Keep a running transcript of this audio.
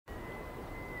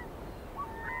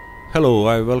Hello,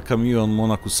 I welcome you on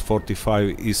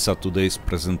Monachus-Issa today's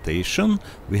presentation.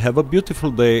 We have a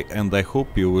beautiful day and I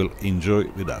hope you will enjoy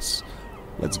with us.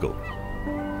 Let's go.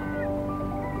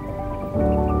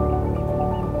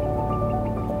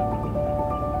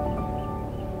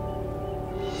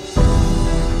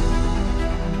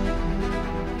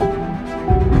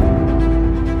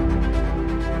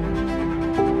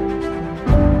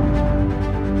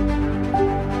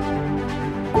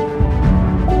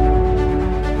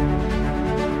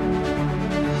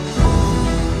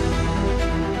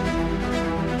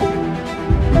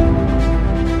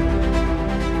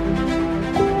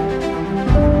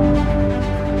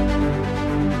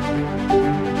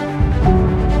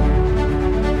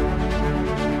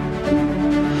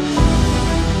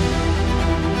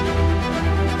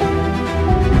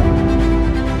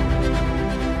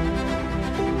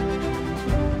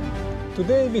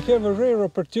 Today we have a rare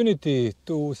opportunity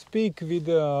to speak with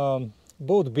a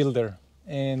boat builder,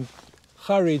 and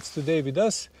Harry is today with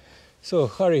us. So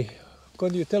Harry,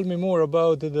 could you tell me more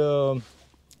about the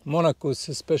Monachus,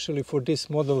 especially for this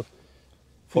model?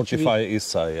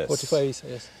 45-Issa, yes. 45-Issa,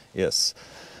 yes. Yes.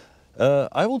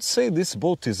 I would say this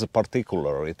boat is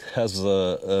particular. It has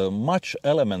much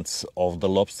elements of the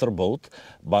lobster boat,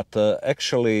 but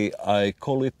actually I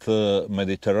call it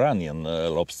Mediterranean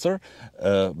lobster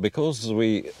because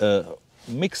we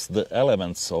mix the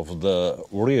elements of the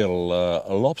real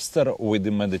lobster with the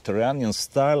Mediterranean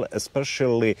style,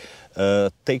 especially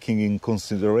taking in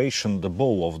consideration the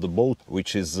bow of the boat,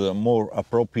 which is more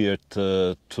appropriate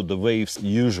to the waves,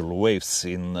 usual waves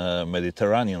in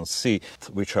Mediterranean Sea,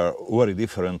 which are very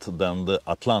different than the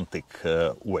Atlantic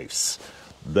waves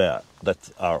that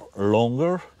are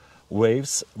longer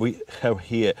waves. We have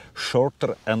here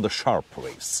shorter and sharp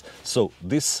waves. So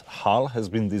this hull has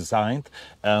been designed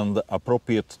and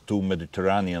appropriate to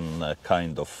Mediterranean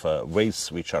kind of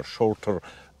waves, which are shorter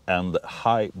and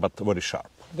high but very sharp.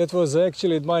 That was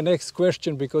actually my next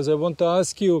question, because I want to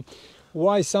ask you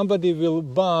why somebody will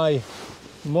buy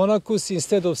Monachus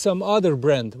instead of some other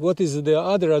brand. What is the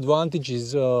other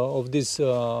advantages of this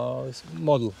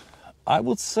model? I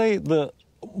would say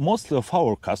mostly of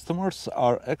our customers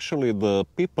are actually the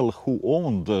people who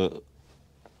owned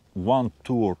 1,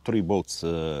 2 or 3 boats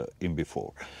in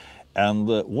before. And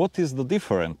what is the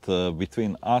difference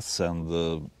between us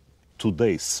and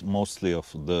today's mostly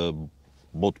of the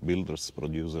boat builders,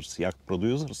 producers, yacht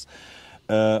producers?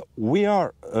 We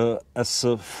are, as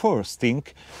a first thing,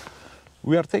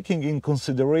 we are taking in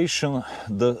consideration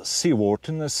the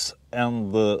seaworthiness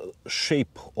and the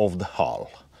shape of the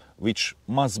hull, which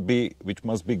must be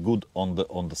good on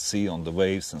the sea, on the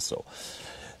waves, and so.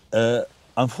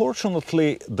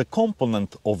 Unfortunately, the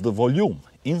component of the volume,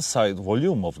 inside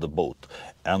volume of the boat,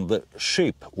 and the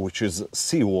shape, which is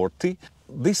seaworthy,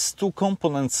 these two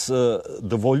components,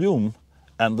 the volume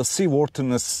and the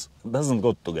seaworthiness, doesn't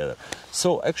go together.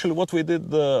 So actually, what we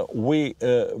did, we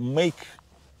make,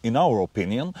 in our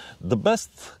opinion, the best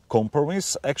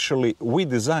compromise. Actually, we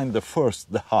designed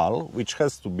the hull, which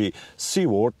has to be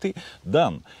seaworthy.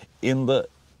 Then, in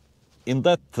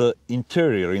that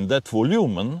interior, in that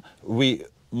volume, we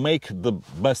make the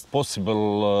best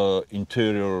possible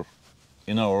interior,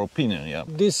 in our opinion. Yeah.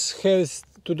 This has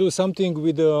to do something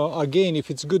with, again,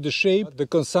 if it's good shape, the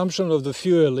consumption of the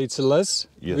fuel, it's less,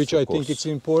 yes, which I think it's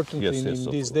important in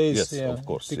these days. Yes, yeah, of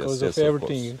course. because yes, of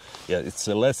everything. Yeah, it's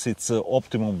less, it's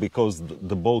optimum because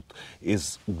the boat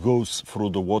goes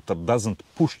through the water, doesn't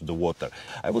push the water.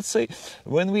 I would say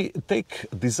when we take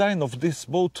design of this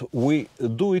boat, we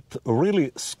do it really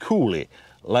schooly.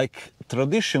 Like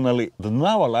traditionally, the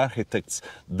naval architects,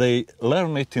 they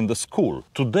learn it in the school.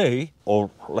 Today,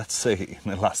 or let's say in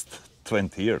the last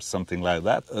 20 years, something like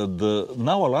that, the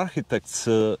naval architects,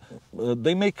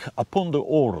 they make upon the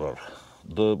order.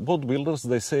 The boat builders,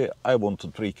 they say, I want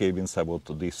 3 cabins, I want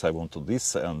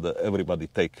this, and everybody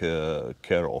take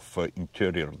care of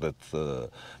interior that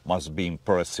must be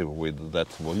impressive with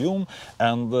that volume.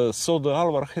 And so the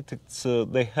naval architects,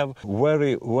 they have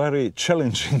very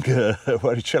challenging,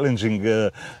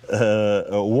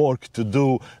 work to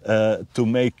do to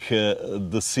make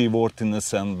the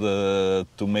seaworthiness and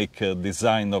to make a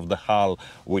design of the hull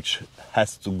which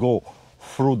has to go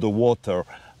through the water.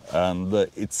 And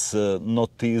it's not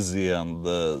easy, and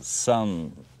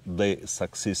some they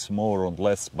succeed more or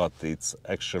less, but it's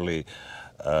actually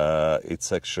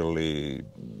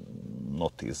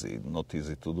not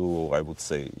easy to do. I would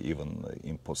say even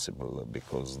impossible,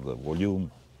 because the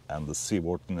volume and the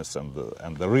seaworthiness and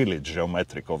the really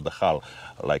geometric of the hull,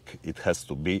 like it has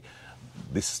to be,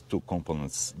 these two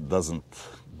components doesn't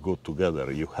go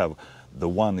together. You have the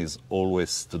one is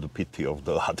always to the pity of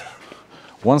the other.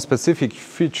 One specific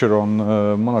feature on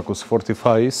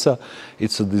Monachus-Issa,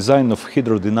 it's a design of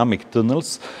hydrodynamic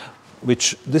tunnels,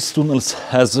 which these tunnels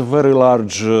has a very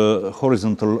large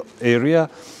horizontal area,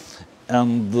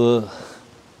 and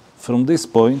from this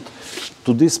point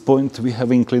to this point we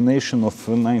have inclination of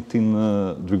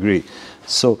 19 degrees.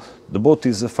 So the boat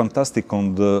is fantastic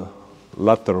on the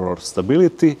lateral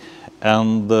stability,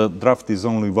 and the draft is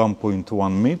only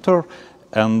 1.1 meter,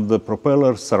 and the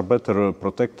propellers are better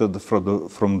protected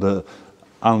from the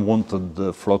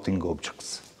unwanted floating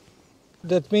objects.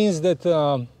 That means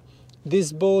that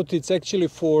this boat, it's actually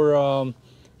for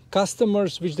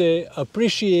customers which they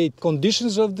appreciate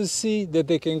conditions of the sea, that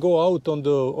they can go out on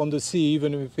the sea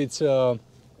even if it's a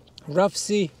rough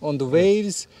sea, on the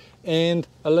waves, and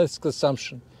a less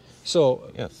consumption. So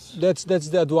yes, that's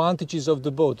the advantages of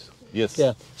the boat. Yes.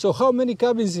 Yeah. So how many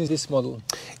cabins in this model?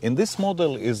 In this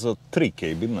model is a 3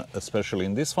 cabin, especially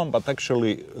in this one, but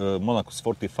actually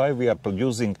Monachus-45 we are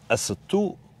producing as a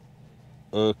 2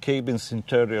 cabins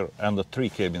interior and a 3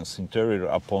 cabins interior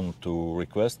upon to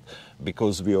request,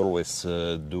 because we always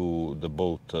do the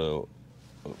boat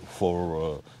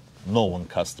for known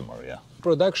customer. Yeah.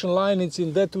 Production line, it's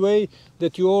in that way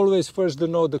that you always first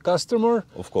know the customer.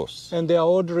 Of course. And they are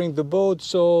ordering the boat,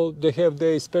 so they have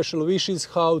their special wishes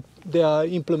how they are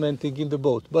implementing in the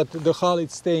boat. But the hull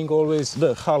is staying always.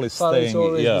 The hull is staying.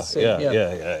 Always the same.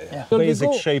 Yeah.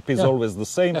 Basic shape is always the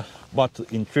same, but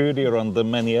interior and the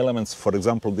many elements. For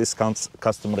example, this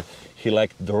customer, he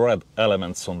liked the red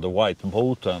elements on the white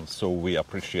boat, and so we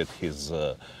appreciate his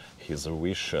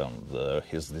wish and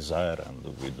his desire, and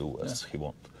we do as he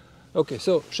wants. Okay,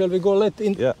 so shall we go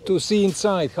to see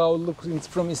inside how it looks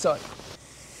from inside?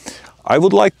 I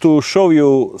would like to show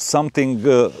you something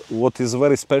what is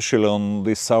very special on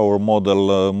this our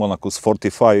model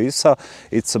Monachus-Issa.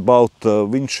 It's about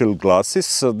windshield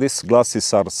glasses. These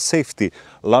glasses are safety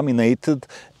laminated,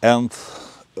 and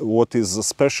what is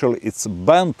special, it's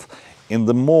bent in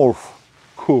the morph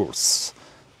course.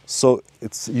 So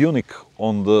it's unique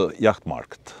on the yacht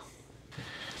market.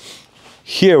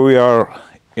 Here we are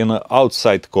in an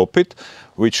outside cockpit,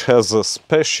 which has a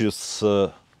spacious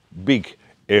big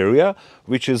area,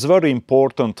 which is very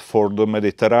important for the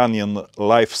Mediterranean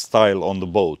lifestyle on the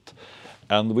boat.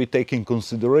 And we take in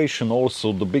consideration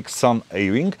also the big sun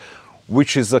awning,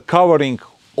 which is covering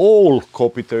all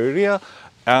cockpit area,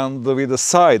 and with the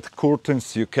side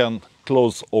curtains you can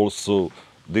close also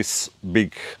this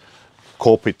big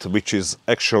cockpit, which is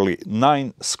actually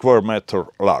 9 square meter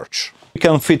large. You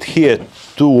can fit here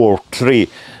 2 or 3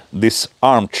 these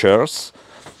armchairs,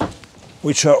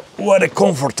 which are very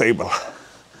comfortable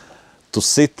to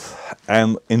sit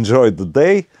and enjoy the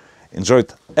day, enjoy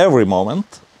it every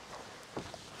moment.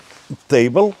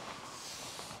 Table,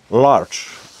 large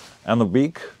and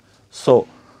big, so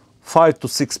 5 to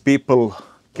 6 people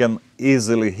can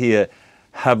easily here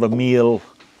have a meal,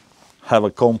 have a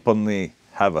company,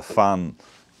 have a fun,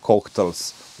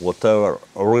 cocktails, whatever,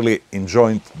 really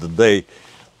enjoying the day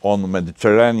on the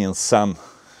Mediterranean sun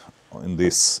in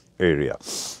this area.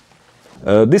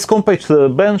 This compact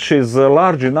bench is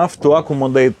large enough to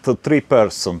accommodate 3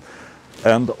 persons.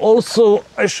 And also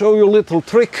I show you a little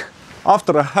trick.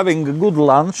 After having a good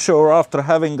lunch or after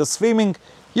having a swimming,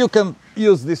 you can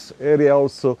use this area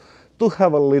also to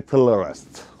have a little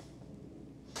rest.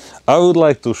 I would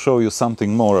like to show you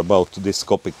something more about this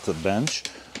cockpit bench.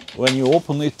 When you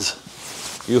open it,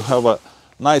 you have a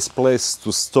nice place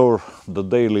to store the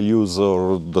daily use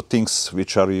or the things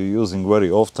which are you using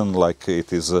very often, like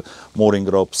it is mooring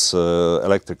ropes,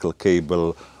 electrical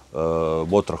cable,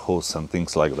 water hose and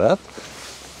things like that.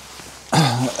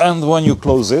 And when you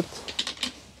close it,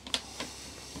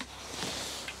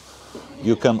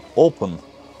 you can open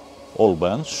all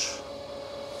bench,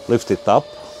 lift it up,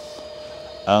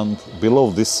 and below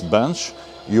this bench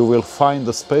you will find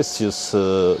a spacious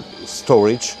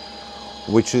storage,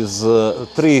 which is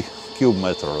 3 cube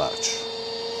meter large.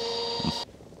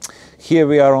 Here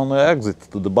we are on the exit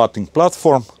to the batting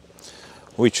platform,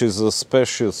 which is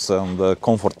spacious and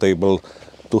comfortable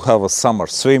to have a summer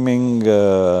swimming,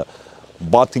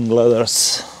 batting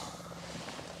ladders.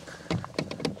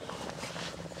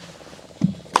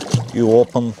 You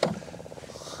open,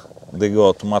 they go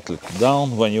automatically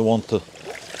down. When you want to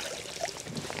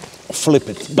flip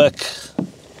it back,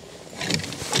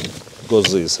 it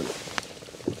goes easily.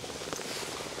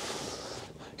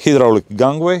 Hydraulic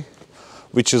gangway,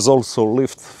 which is also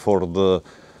lift for the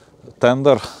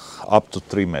tender, up to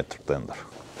 3 meter tender.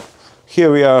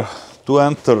 Here we are to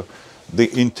enter the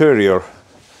interior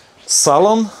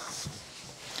salon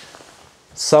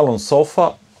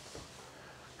sofa,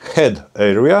 head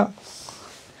area,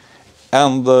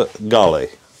 and the galley.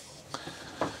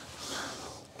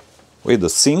 with a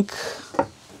sink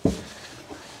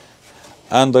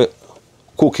and a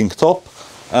cooking top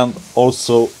and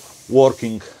also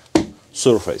working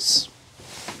surface.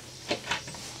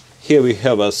 Here we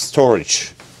have a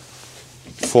storage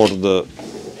for the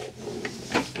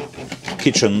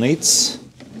kitchen needs.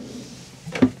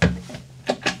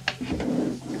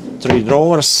 3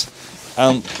 drawers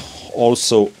and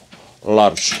also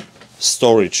large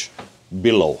storage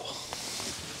below.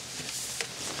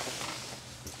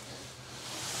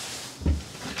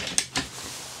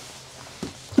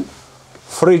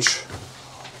 Fridge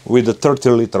with a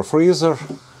 30-liter freezer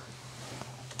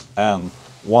and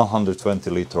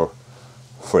 120-liter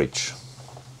fridge.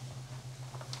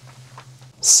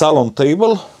 Salon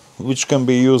table, which can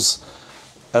be used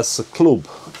as a club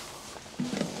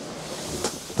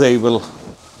table,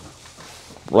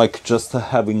 like just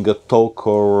having a talk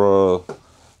or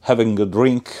having a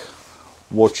drink,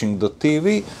 watching the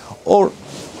TV, or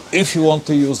if you want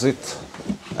to use it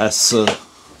as a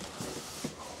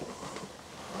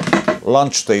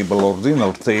lunch table or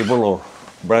dinner table or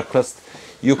breakfast,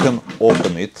 you can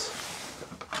open it.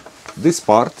 This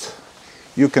part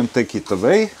you can take it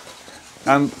away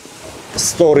and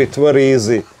store it very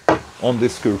easy on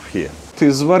this curve here. It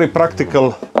is very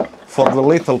practical for the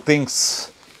little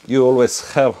things you always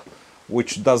have,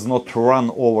 which does not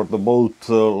run over the boat,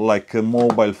 like a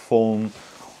mobile phone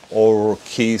or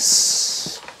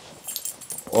keys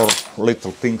or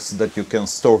little things that you can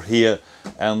store here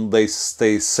and they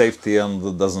stay safety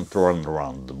and doesn't run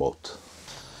around the boat.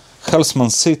 Helmsman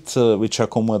seat, which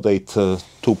accommodate 2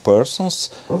 persons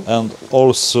and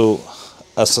also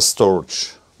as a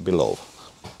storage below.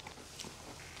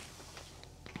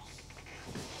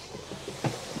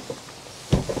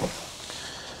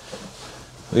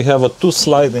 We have 2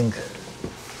 sliding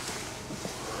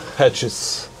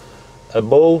hatches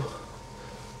above,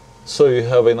 so you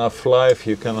have enough life,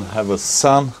 you can have a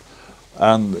sun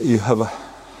and you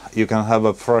can have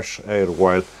a fresh air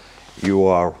while you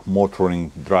are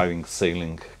motoring, driving,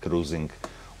 sailing, cruising,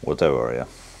 whatever. Yeah.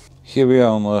 Here we are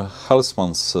on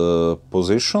Helmsman's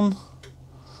position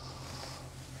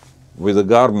with a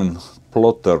Garmin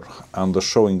plotter and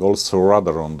showing also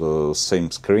radar on the same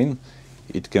screen.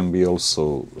 It can be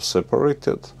also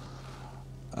separated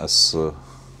as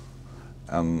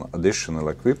an additional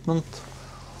equipment.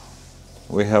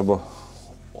 We have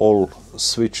all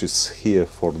switches here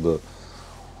for the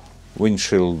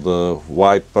windshield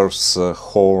wipers,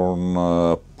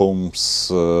 horn, pumps,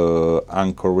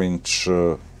 anchor winch,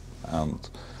 and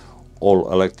all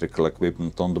electrical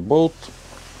equipment on the boat.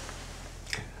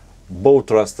 Bow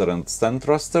thruster and stand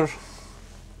thruster,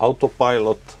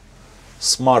 autopilot,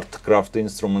 smart craft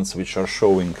instruments which are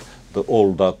showing the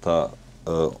all data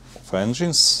of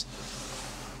engines,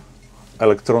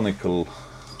 electronical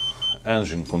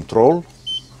engine control,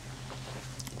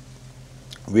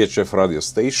 VHF radio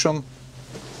station.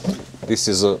 This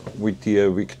is a VTA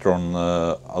Victron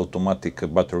automatic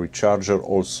battery charger,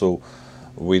 also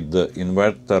with the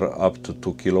inverter up to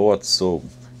 2 kilowatts. So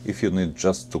if you need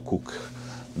just to cook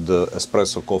the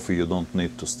espresso coffee, you don't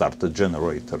need to start a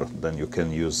generator, then you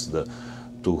can use the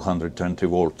 220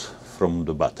 volt from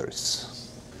the batteries.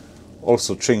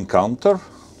 Also chain counter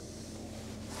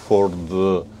for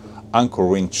the anchor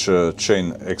winch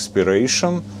chain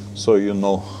expiration, so you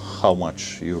know how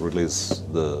much you release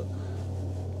the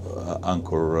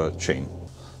anchor chain.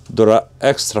 There are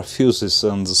extra fuses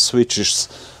and switches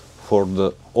for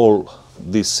the all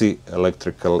DC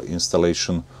electrical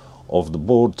installation of the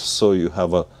boat, so you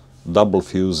have a double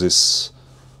fuses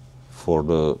for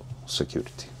the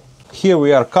security. Here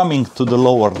we are coming to the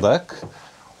lower deck,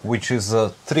 which is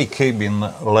a 3-cabin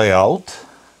layout.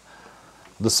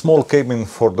 The small cabin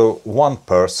for the 1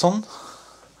 person,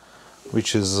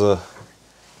 which is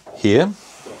here.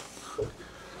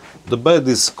 The bed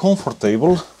is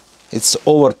comfortable, it's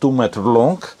over 2 meters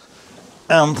long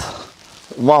and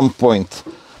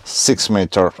 1.6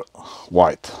 meter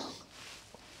wide.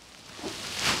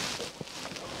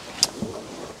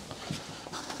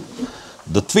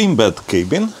 The twin bed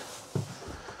cabin,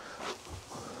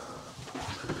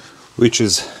 which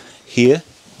is here,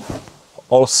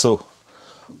 also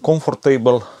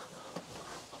comfortable,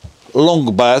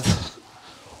 long bed,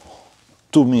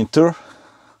 2 meter,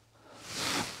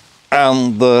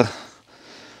 and the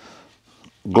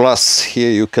glass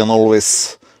here you can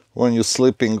always, when you're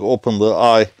sleeping, open the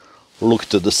eye, look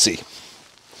to the sea.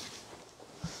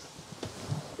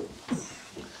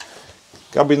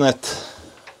 Cabinet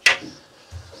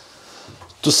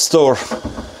to store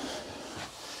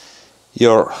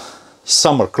your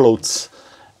summer clothes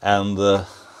and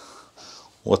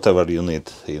whatever you need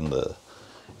in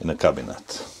a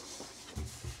cabinet.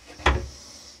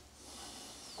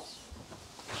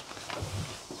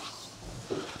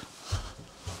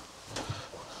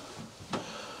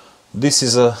 This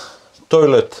is a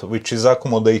toilet which is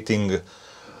accommodating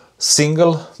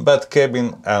single bed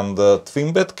cabin and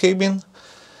twin bed cabin.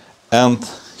 And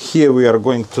here we are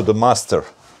going to the master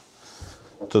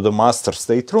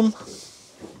stateroom.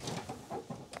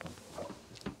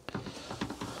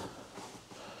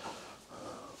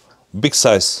 Big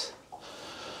size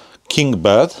king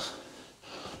bed,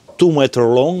 2 meter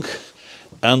long,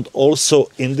 and also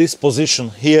in this position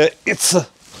here it's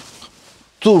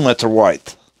 2 meter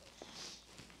wide.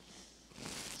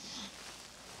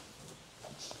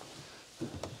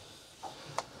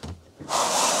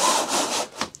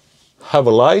 Have a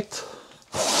light,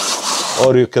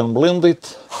 or you can blend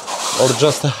it, or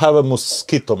just have a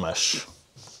mosquito mesh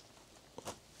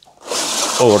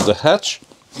over the hatch.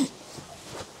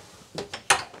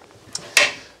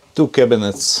 2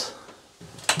 cabinets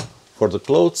for the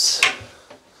clothes,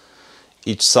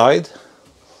 each side,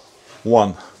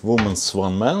 1 woman's,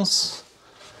 1 man's.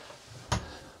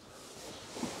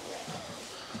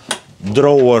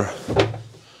 Drawer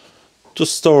to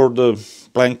store the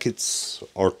blankets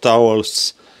or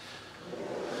towels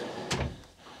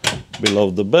below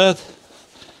the bed,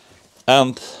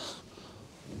 and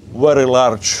very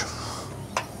large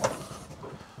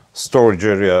storage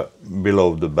area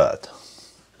below the bed.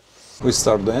 We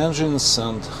start the engines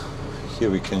and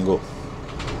here we can go.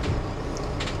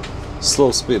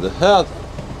 Slow speed ahead.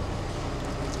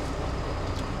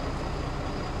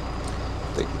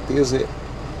 Take it easy.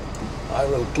 I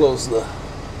will close the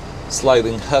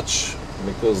sliding hatch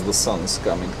because the sun is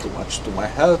coming too much to my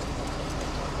head.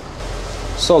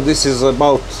 So this is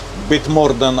about a bit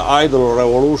more than idle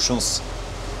revolutions,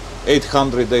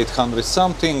 800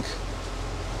 something.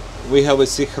 We have a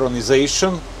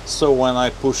synchronization, so when I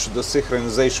push the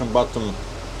synchronization button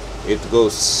it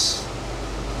goes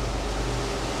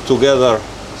together,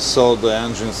 so the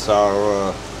engines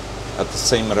are at the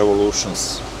same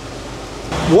revolutions.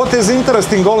 What is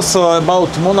interesting also about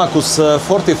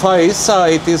Monachus-Issa,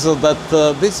 it is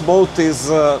that this boat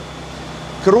is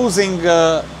cruising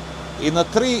in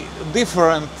 3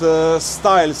 different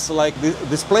styles, like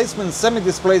displacements,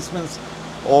 semi-displacements,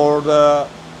 or the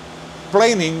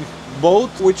planing boat,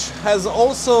 which has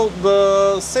also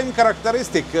the same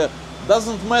characteristic.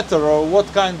 Doesn't matter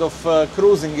what kind of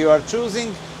cruising you are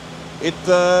choosing, it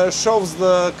shows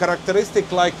the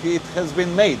characteristic like it has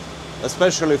been made,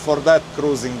 especially for that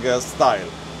cruising style.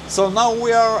 So now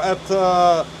we are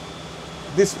at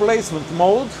displacement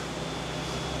mode,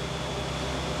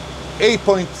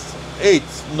 8.8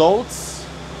 knots,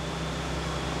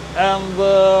 and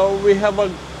we have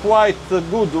a quite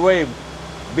good wave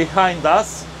behind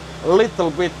us,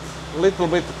 little bit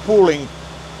pulling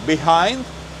behind,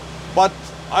 but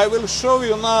I will show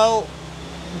you now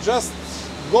just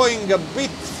going a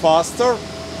bit faster.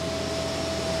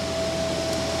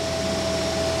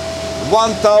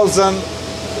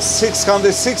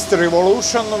 1660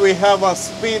 revolution, we have a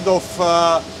speed of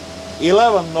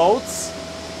 11 knots,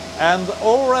 and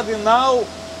already now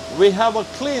we have a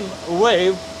clean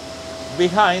wave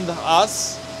behind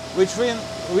us, which means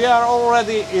we are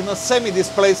already in a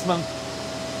semi-displacement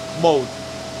mode.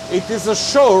 It is a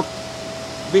short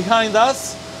behind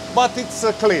us, but it's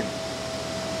clean.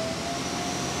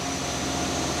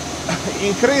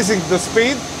 Increasing the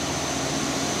speed.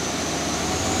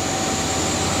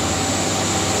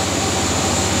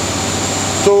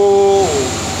 To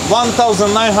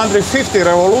 1950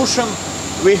 revolution,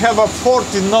 we have a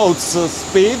 40 knots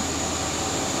speed,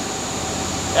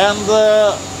 and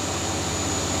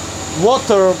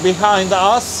water behind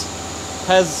us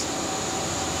has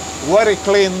very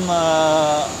clean,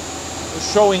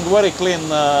 showing very clean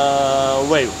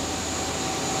wave.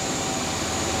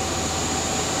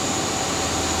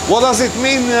 What does it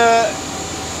mean?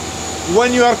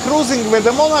 When you are cruising with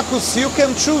the Monachus, you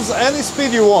can choose any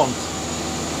speed you want.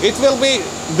 It will be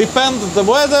depend the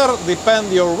weather,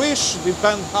 depend your wish,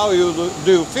 depend how you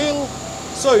do feel.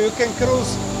 So you can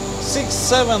cruise 6,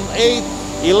 7, 8,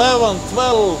 11,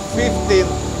 12, 15,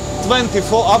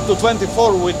 24, up to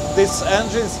 24 with these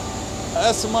engines,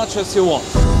 as much as you want.